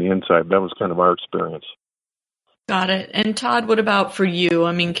you with any insight. That was kind of our experience. Got it. And Todd, what about for you?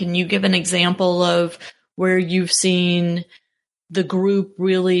 I mean, can you give an example of where you've seen the group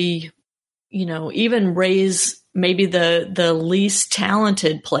really, even raise maybe the least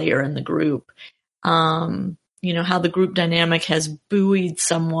talented player in the group? How the group dynamic has buoyed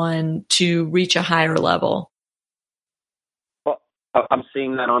someone to reach a higher level? Well, I'm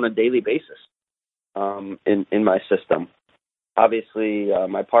seeing that on a daily basis in my system. Obviously,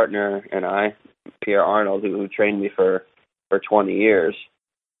 my partner and I, Pierre Arnold, who trained me for 20 years,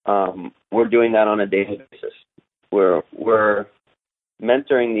 we're doing that on a daily basis. We're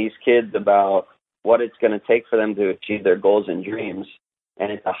mentoring these kids about what it's going to take for them to achieve their goals and dreams,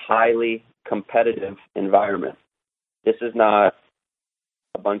 and it's a highly competitive environment. This is not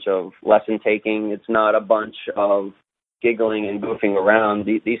a bunch of lesson taking. It's not a bunch of giggling and goofing around.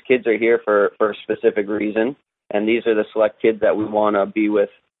 These kids are here for a specific reason, and these are the select kids that we want to be with.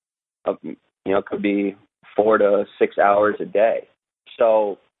 Could be 4 to 6 hours a day.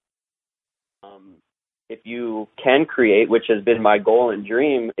 So if you can create, which has been my goal and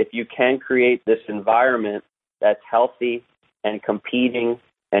dream, if you can create this environment that's healthy and competing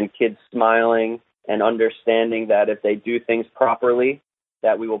and kids smiling and understanding that if they do things properly,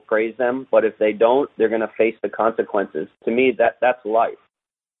 that we will praise them, but if they don't, they're going to face the consequences. To me, that's life.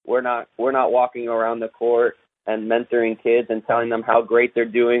 We're not walking around the court and mentoring kids and telling them how great they're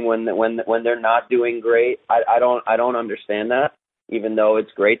doing when they're not doing great. I don't understand that, even though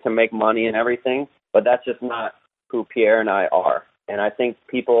it's great to make money and everything, but that's just not who Pierre and I are. And I think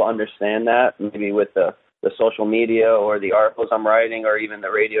people understand that, maybe with the social media or the articles I'm writing or even the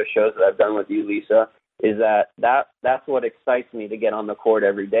radio shows that I've done with you, Lisa, is that's what excites me to get on the court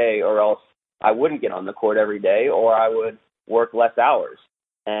every day, or else I wouldn't get on the court every day, or I would work less hours.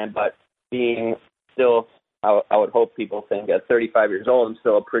 But being still, I would hope people think at 35 years old, I'm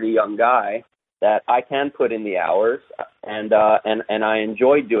still a pretty young guy, that I can put in the hours, and I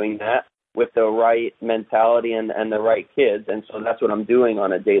enjoy doing that with the right mentality and the right kids. And so that's what I'm doing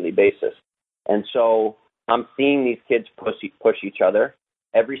on a daily basis. And so I'm seeing these kids push each other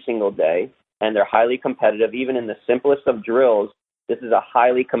every single day, and they're highly competitive. Even in the simplest of drills, this is a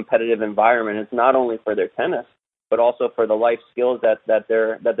highly competitive environment. It's not only for their tennis, but also for the life skills that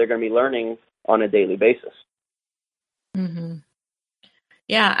they're going to be learning on a daily basis. Mm-hmm.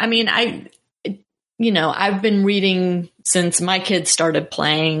 Yeah, I mean, I've been reading since my kids started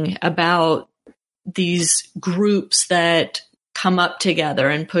playing about these groups that come up together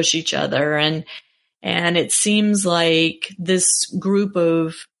and push each other. And it seems like this group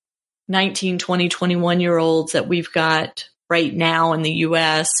of 19, 20, 21-year-olds that we've got right now in the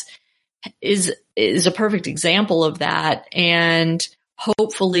U.S. is a perfect example of that. And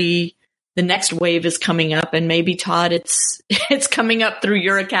hopefully the next wave is coming up, and maybe, Todd, it's coming up through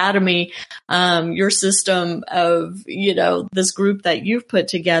your academy, your system of, this group that you've put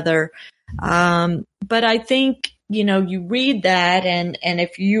together. But I think, you read that, and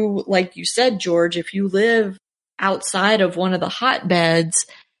if you, like you said, George, if you live outside of one of the hotbeds,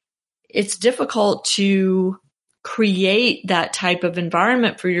 it's difficult to create that type of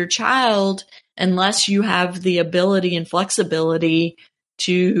environment for your child unless you have the ability and flexibility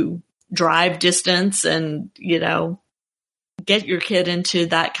to drive distance and, get your kid into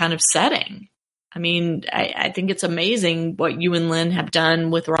that kind of setting. I mean, I think it's amazing what you and Lynn have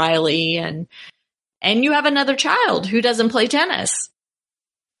done with Riley, and you have another child who doesn't play tennis.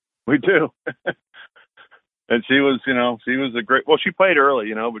 We do. And she was a great, well, she played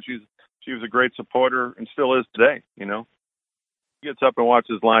early, but she was a great supporter and still is today, She gets up and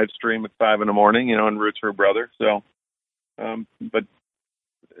watches live stream at 5 a.m, and roots for her brother. So, but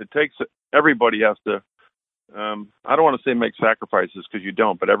it takes, everybody has to, I don't want to say make sacrifices, because you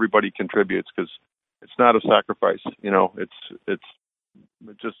don't, but everybody contributes, because it's not a sacrifice. It's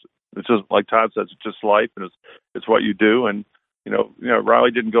It's just like Todd says, it's just life, and it's what you do. And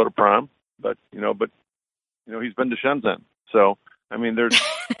Riley didn't go to prom, but he's been to Shenzhen. So I mean, there's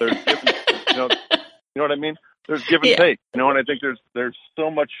different, you know what I mean. There's give and take, and I think there's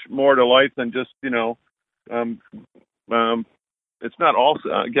so much more to life than just it's not all.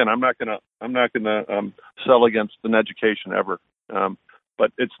 Again, I'm not gonna sell against an education ever,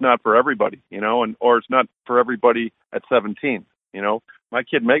 but it's not for everybody, or it's not for everybody at 17. My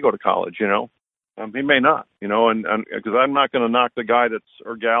kid may go to college, he may not, and because I'm not going to knock the guy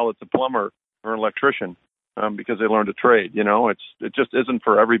or gal that's a plumber or an electrician because they learned a trade. It just isn't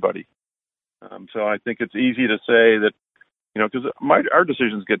for everybody. So I think it's easy to say that, because our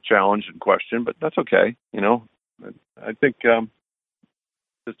decisions get challenged and questioned, but that's okay. I think it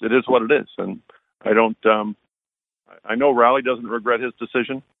is what it is, and I don't. I know Riley doesn't regret his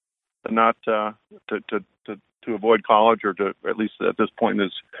decision to not to avoid college, or to at least at this point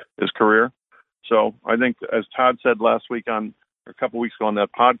in his career. So I think, as Todd said last week a couple weeks ago on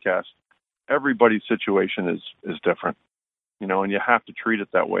that podcast, everybody's situation is different, and you have to treat it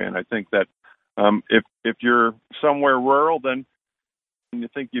that way. And I think that if you're somewhere rural, then you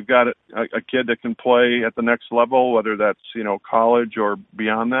think you've got a kid that can play at the next level, whether that's college or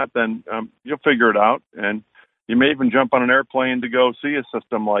beyond that, then you'll figure it out, and you may even jump on an airplane to go see a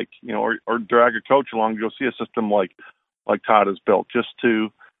system like or drag a coach along to go see a system like Todd has built, just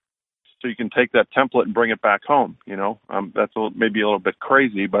so you can take that template and bring it back home. That's maybe a little bit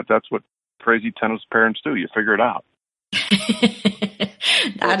crazy, but that's what crazy tennis parents do. You figure it out.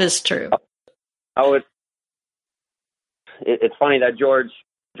 That is true. It's funny that George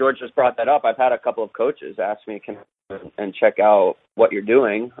just brought that up. I've had a couple of coaches ask me, "Can and check out what you're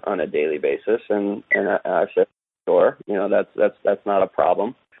doing on a daily basis?" And I said, "Sure, that's not a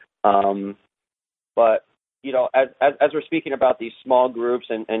problem." But as we're speaking about these small groups,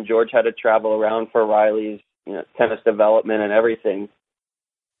 and George had to travel around for Riley's tennis development and everything,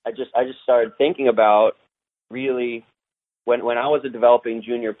 I just started thinking about, really, when I was a developing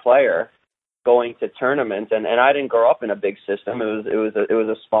junior player, going to tournaments, and I didn't grow up in a big system. It was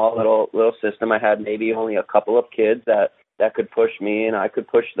a small little system. I had maybe only a couple of kids that could push me, and I could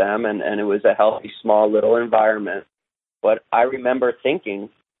push them, and it was a healthy, small little environment. But I remember thinking,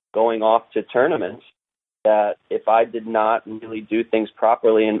 going off to tournaments, that if I did not really do things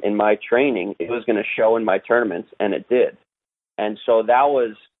properly in my training, it was going to show in my tournaments, and it did. And so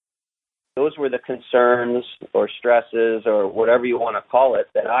those were the concerns or stresses or whatever you want to call it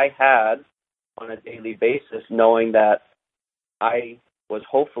that I had on a daily basis, knowing that I was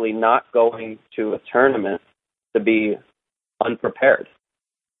hopefully not going to a tournament to be unprepared.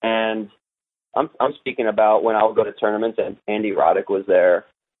 And I'm speaking about when I would go to tournaments and Andy Roddick was there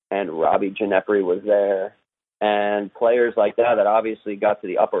and Robbie Ginepri was there and players like that obviously got to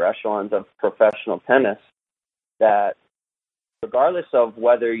the upper echelons of professional tennis, that regardless of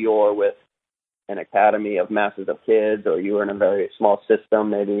whether you're with an academy of masses of kids or you were in a very small system,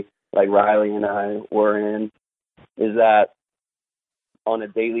 maybe like Riley and I were in, is that on a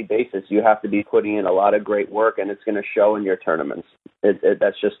daily basis you have to be putting in a lot of great work, and it's going to show in your tournaments.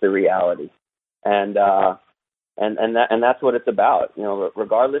 That's just the reality, and that's what it's about.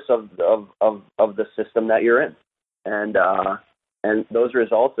 Regardless of the system that you're in, and those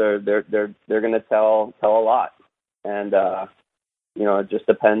results they're going to tell a lot, and it just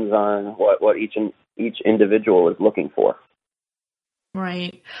depends on what each individual is looking for.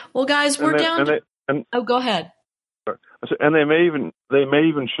 Right. Well, guys, we're down. Go ahead. And they may even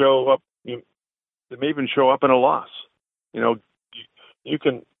show up. They may even show up in a loss. You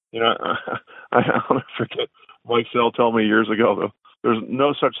can. I'll never forget. Mike Sell told me years ago, though, there's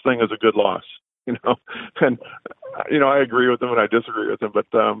no such thing as a good loss. And I agree with him and I disagree with him, but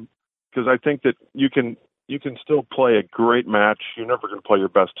because I think that you can still play a great match. You're never going to play your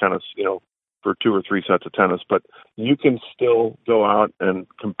best tennis, for 2 or 3 sets of tennis, but you can still go out and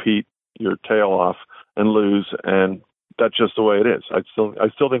compete your tail off and lose, and that's just the way it is. I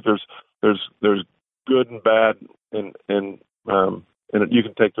still think there's good and bad, and you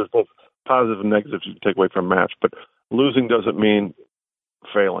can take, there's both positive and negatives you can take away from a match, but losing doesn't mean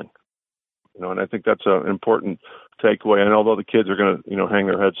failing. And I think that's an important takeaway. And although the kids are going to, hang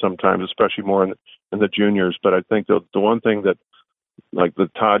their heads sometimes, especially more in the juniors, but I think the one thing that, like the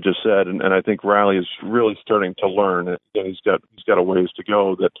Todd just said, and I think Riley is really starting to learn, and he's got a ways to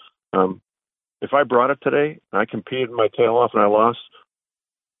go, that if I brought it today and I competed my tail off and I lost,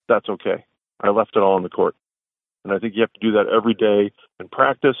 that's okay. I left it all on the court. And I think you have to do that every day in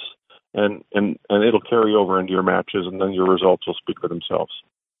practice, and it'll carry over into your matches, and then your results will speak for themselves.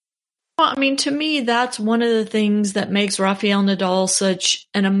 Well, I mean, to me, that's one of the things that makes Rafael Nadal such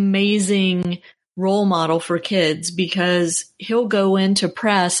an amazing role model for kids, because he'll go into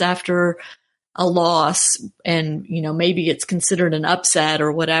press after a loss and, maybe it's considered an upset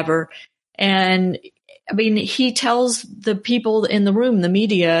or whatever. And I mean, he tells the people in the room, the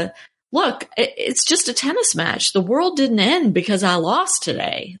media, look, it's just a tennis match. The world didn't end because I lost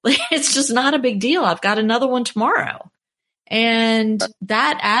today. It's just not a big deal. I've got another one tomorrow. And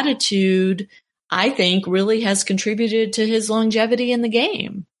that attitude, I think, really has contributed to his longevity in the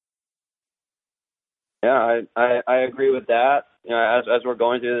game. Yeah, I agree with that. As we're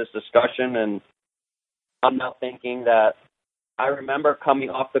going through this discussion, and I'm now thinking that I remember coming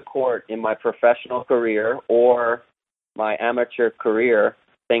off the court in my professional career or my amateur career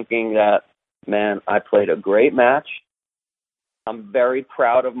thinking that, man, I played a great match. I'm very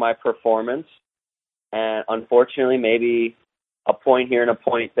proud of my performance. And unfortunately, maybe a point here and a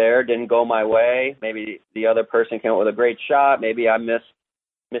point there didn't go my way. Maybe the other person came up with a great shot. Maybe I missed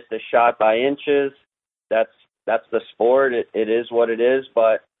a shot by inches. That's the sport. It is what it is.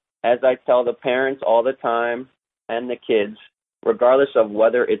 But as I tell the parents all the time and the kids, regardless of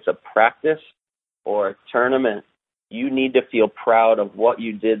whether it's a practice or a tournament, you need to feel proud of what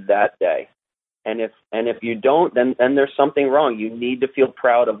you did that day. And if you don't, then there's something wrong. You need to feel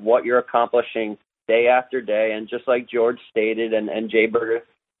proud of what you're accomplishing day after day. And just like George stated and Jay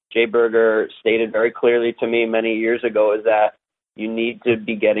Berger stated very clearly to me many years ago, is that you need to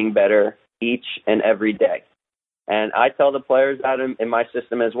be getting better each and every day. And I tell the players that in my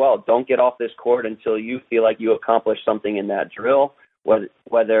system as well. Don't get off this court until you feel like you accomplished something in that drill, whether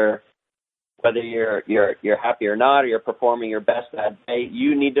you're happy or not, or you're performing your best that day.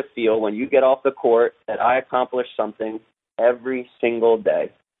 You need to feel when you get off the court that I accomplished something every single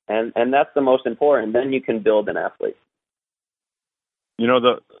day. And that's the most important. Then you can build an athlete.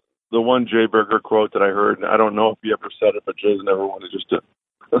 The one Jay Berger quote that I heard, and I don't know if he ever said it, but Jay's never wanted just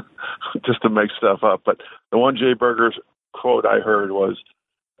to make stuff up. But the one Jay Berger quote I heard was,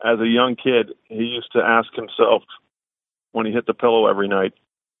 as a young kid, he used to ask himself when he hit the pillow every night,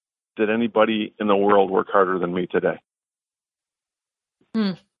 did anybody in the world work harder than me today?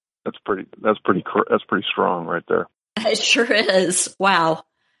 That's pretty strong right there. It sure is. Wow.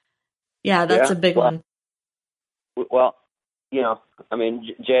 Yeah, that's a big one. Well, I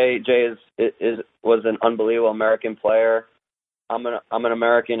mean, Jay was an unbelievable American player. I'm an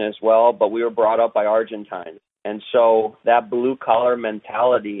American as well, but we were brought up by Argentines, and so that blue collar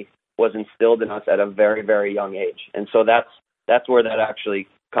mentality was instilled in us at a very, very young age, and so that's where that actually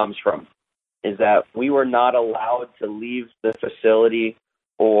comes from, is that we were not allowed to leave the facility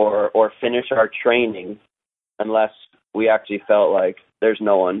or finish our training unless we actually felt like there's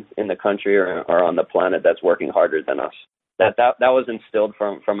no one in the country or on the planet that's working harder than us. That was instilled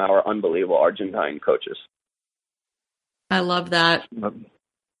from our unbelievable Argentine coaches. I love that.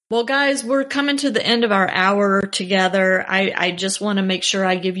 Well, guys, we're coming to the end of our hour together. I just want to make sure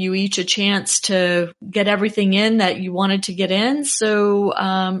I give you each a chance to get everything in that you wanted to get in. So,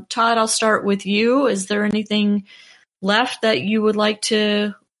 Todd, I'll start with you. Is there anything left that you would like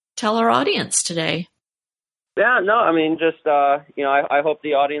to tell our audience today? Yeah, no, I mean, just, I hope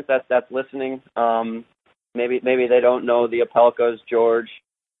the audience that's listening, maybe they don't know the Opelkas, George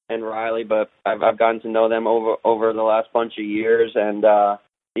and Riley, but I've gotten to know them over the last bunch of years, and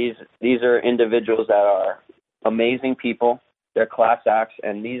these are individuals that are amazing people. They're class acts,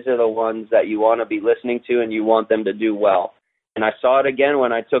 and these are the ones that you want to be listening to, and you want them to do well. And I saw it again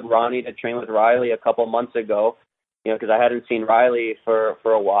when I took Ronnie to train with Riley a couple months ago, because I hadn't seen Riley for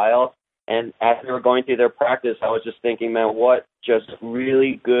a while. And as we were going through their practice, I was just thinking, man, what just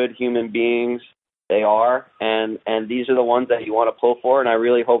really good human beings they are. And these are the ones that you want to pull for. And I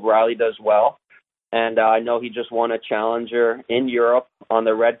really hope Riley does well. And I know he just won a challenger in Europe on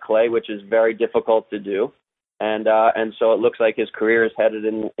the red clay, which is very difficult to do. And so it looks like his career is headed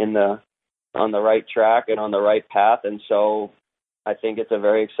on the right track and on the right path. And so I think it's a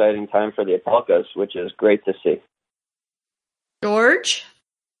very exciting time for the Opelkas, which is great to see. George?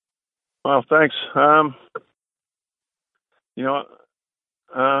 Well, thanks. I don't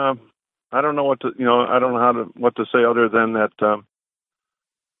know what to say other than that.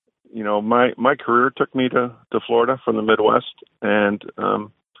 My career took me to Florida from the Midwest, and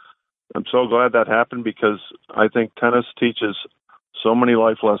I'm so glad that happened because I think tennis teaches so many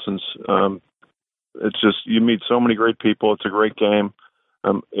life lessons. It's just you meet so many great people. It's a great game.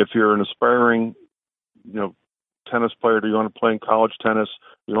 If you're an aspiring, tennis player, do you want to play in college tennis?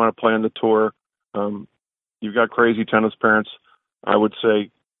 You want to play on the tour? You've got crazy tennis parents. I would say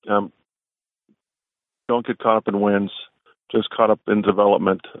don't get caught up in wins. just caught up in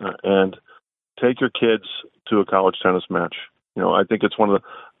development, and take your kids to a college tennis match. I think it's one of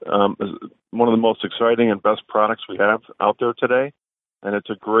the most exciting and best products we have out there today, and it's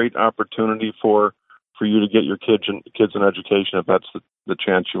a great opportunity for you to get your kids in education if that's the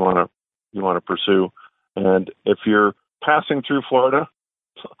chance you want to pursue. And if you're passing through Florida,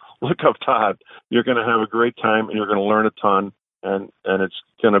 look up Todd. You're going to have a great time, and you're going to learn a ton, and it's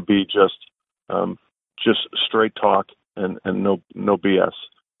going to be just straight talk and no BS.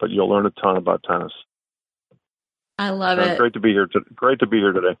 But you'll learn a ton about tennis. I love it. Great to be here. Great to be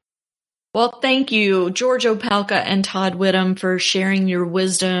here today. Well, thank you, George Opelka and Todd Whittam, for sharing your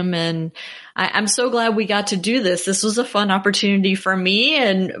wisdom. And I'm so glad we got to do this. This was a fun opportunity for me.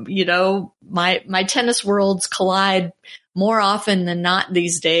 And, my tennis worlds collide more often than not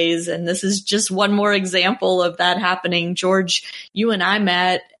these days. And this is just one more example of that happening. George, you and I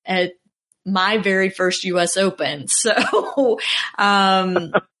met at my very first U.S. Open. So,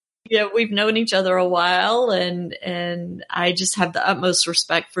 we've known each other a while, and I just have the utmost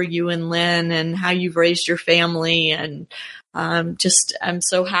respect for you and Lynn and how you've raised your family. And I'm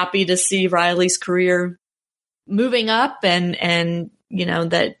so happy to see Riley's career moving up, and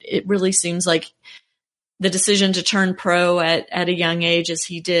that it really seems like the decision to turn pro at a young age as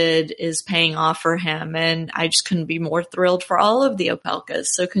he did is paying off for him. And I just couldn't be more thrilled for all of the Opelkas.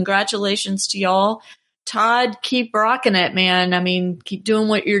 So congratulations to y'all. Todd, keep rocking it, man. I mean, keep doing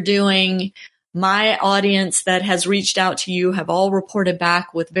what you're doing. My audience that has reached out to you have all reported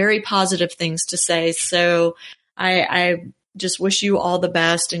back with very positive things to say. So I just wish you all the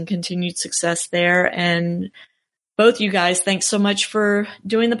best and continued success there. And both you guys, thanks so much for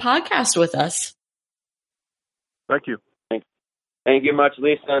doing the podcast with us. Thank you. Thank you much,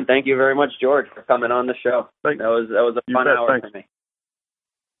 Lisa, and thank you very much, George, for coming on the show. Thanks. That was a fun hour for me.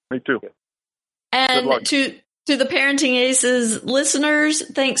 Me too. And to the Parenting Aces listeners,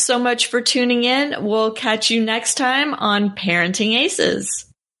 thanks so much for tuning in. We'll catch you next time on Parenting Aces.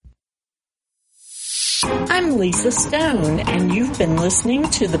 I'm Lisa Stone, and you've been listening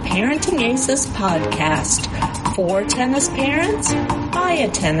to the Parenting Aces podcast. For tennis parents, by a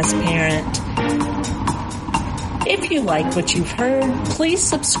tennis parent. If you like what you've heard, please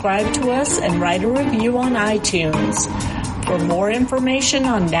subscribe to us and write a review on iTunes. For more information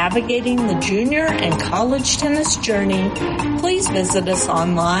on navigating the junior and college tennis journey, please visit us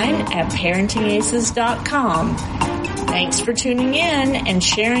online at parentingaces.com. Thanks for tuning in and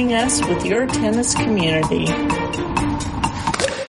sharing us with your tennis community.